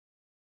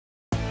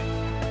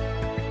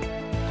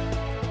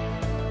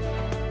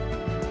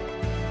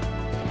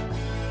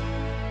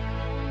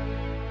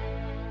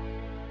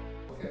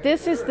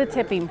This is the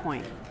tipping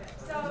point.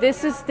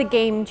 This is the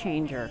game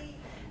changer.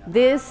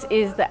 This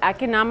is the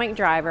economic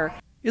driver.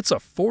 It's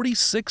a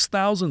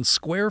 46,000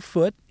 square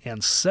foot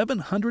and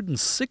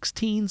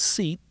 716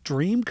 seat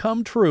dream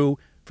come true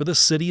for the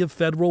city of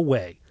Federal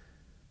Way.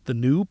 The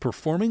new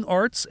Performing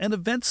Arts and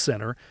Events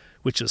Center,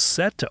 which is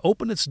set to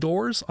open its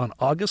doors on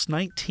August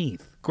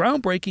 19th.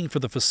 Groundbreaking for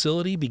the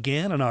facility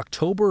began in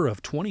October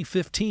of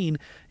 2015,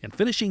 and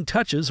finishing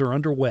touches are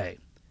underway.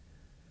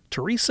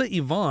 Teresa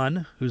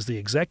Yvonne, who's the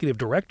executive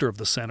director of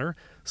the center,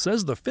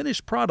 says the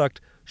finished product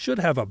should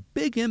have a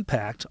big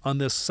impact on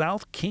this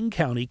South King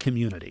County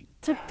community.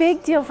 It's a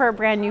big deal for a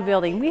brand new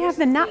building. We have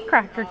the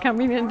Nutcracker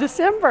coming in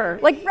December,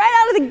 like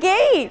right out of the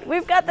gate.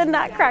 We've got the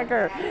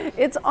Nutcracker.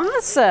 It's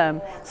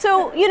awesome.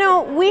 So,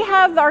 we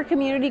have our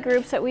community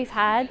groups that we've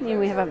had.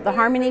 We have the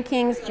Harmony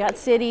Kings, Jet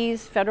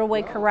Cities, Federal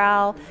Way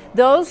Chorale.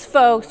 Those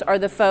folks are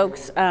the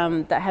folks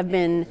that have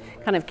been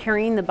kind of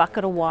carrying the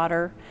bucket of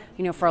water,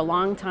 for a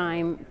long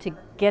time to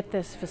get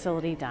this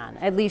facility done,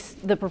 at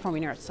least the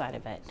performing arts side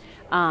of it.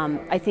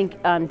 I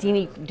think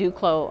Deanie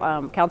Duclos,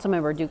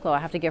 Councilmember Duclos, I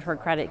have to give her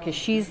credit because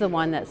she's the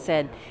one that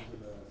said,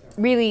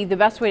 really the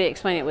best way to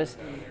explain it was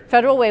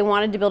Federal Way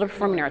wanted to build a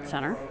performing arts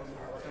center,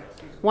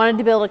 wanted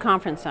to build a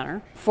conference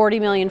center, 40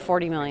 million,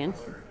 40 million.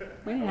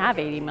 We didn't have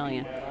 80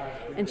 million.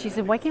 And she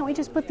said, why can't we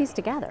just put these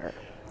together?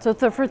 So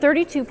for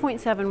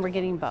 32.7, we're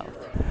getting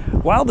both.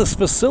 While this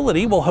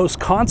facility will host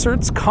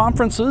concerts,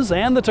 conferences,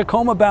 and the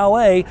Tacoma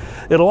Ballet,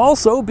 it'll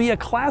also be a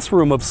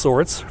classroom of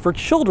sorts for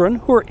children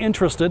who are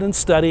interested in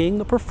studying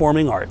the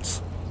performing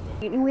arts.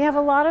 We have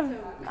a lot of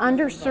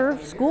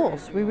underserved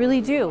schools, we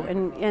really do.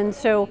 And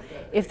so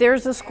if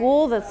there's a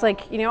school that's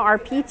like, our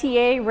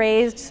PTA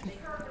raised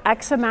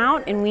X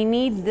amount and we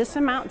need this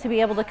amount to be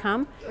able to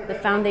come, the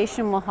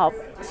foundation will help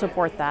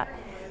support that.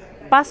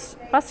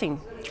 Busing,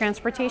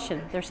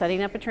 transportation, they're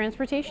setting up a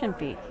transportation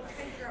fee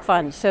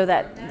fund so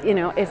that,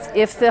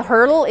 if the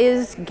hurdle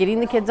is getting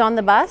the kids on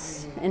the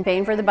bus and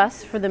paying for the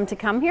bus for them to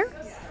come here,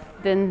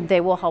 then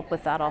they will help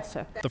with that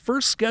also. The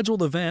first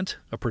scheduled event,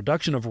 a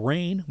production of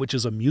Rain, which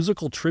is a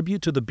musical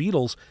tribute to the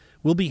Beatles,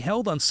 will be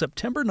held on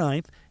September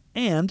 9th,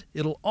 and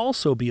it'll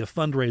also be a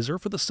fundraiser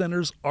for the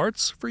center's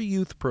Arts for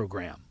Youth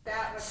program.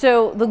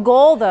 So the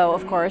goal, though,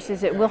 of course,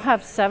 is that we'll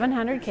have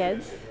 700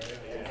 kids,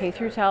 K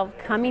through 12,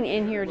 coming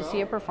in here to see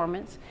a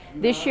performance.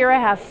 This year I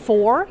have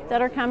 4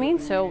 that are coming,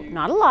 so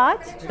not a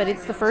lot, but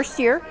it's the first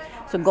year.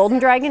 So Golden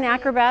Dragon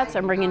Acrobats,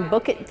 I'm bringing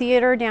Book It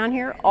Theater down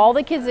here. All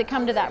the kids that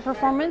come to that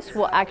performance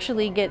will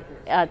actually get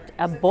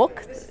a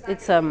book.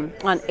 It's on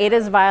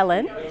Ada's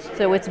violin,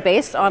 so it's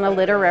based on a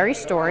literary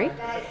story,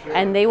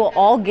 and they will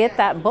all get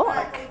that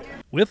book.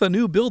 With a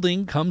new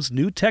building comes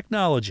new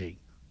technology.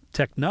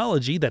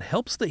 Technology that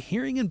helps the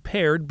hearing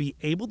impaired be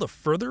able to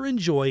further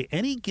enjoy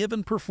any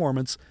given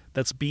performance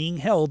that's being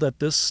held at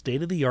this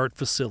state-of-the-art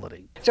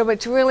facility. So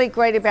what's really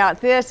great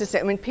about this is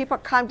that when people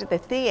come to the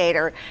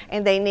theater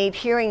and they need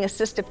hearing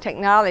assistive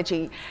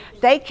technology,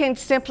 they can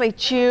simply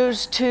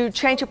choose to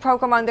change a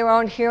program on their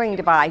own hearing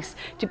device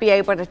to be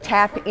able to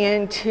tap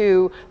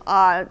into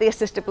the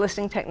assistive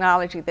listening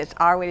technology that's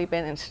already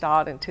been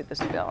installed into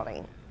this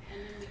building.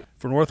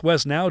 For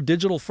Northwest Now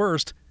Digital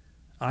First,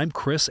 I'm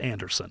Chris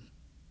Anderson.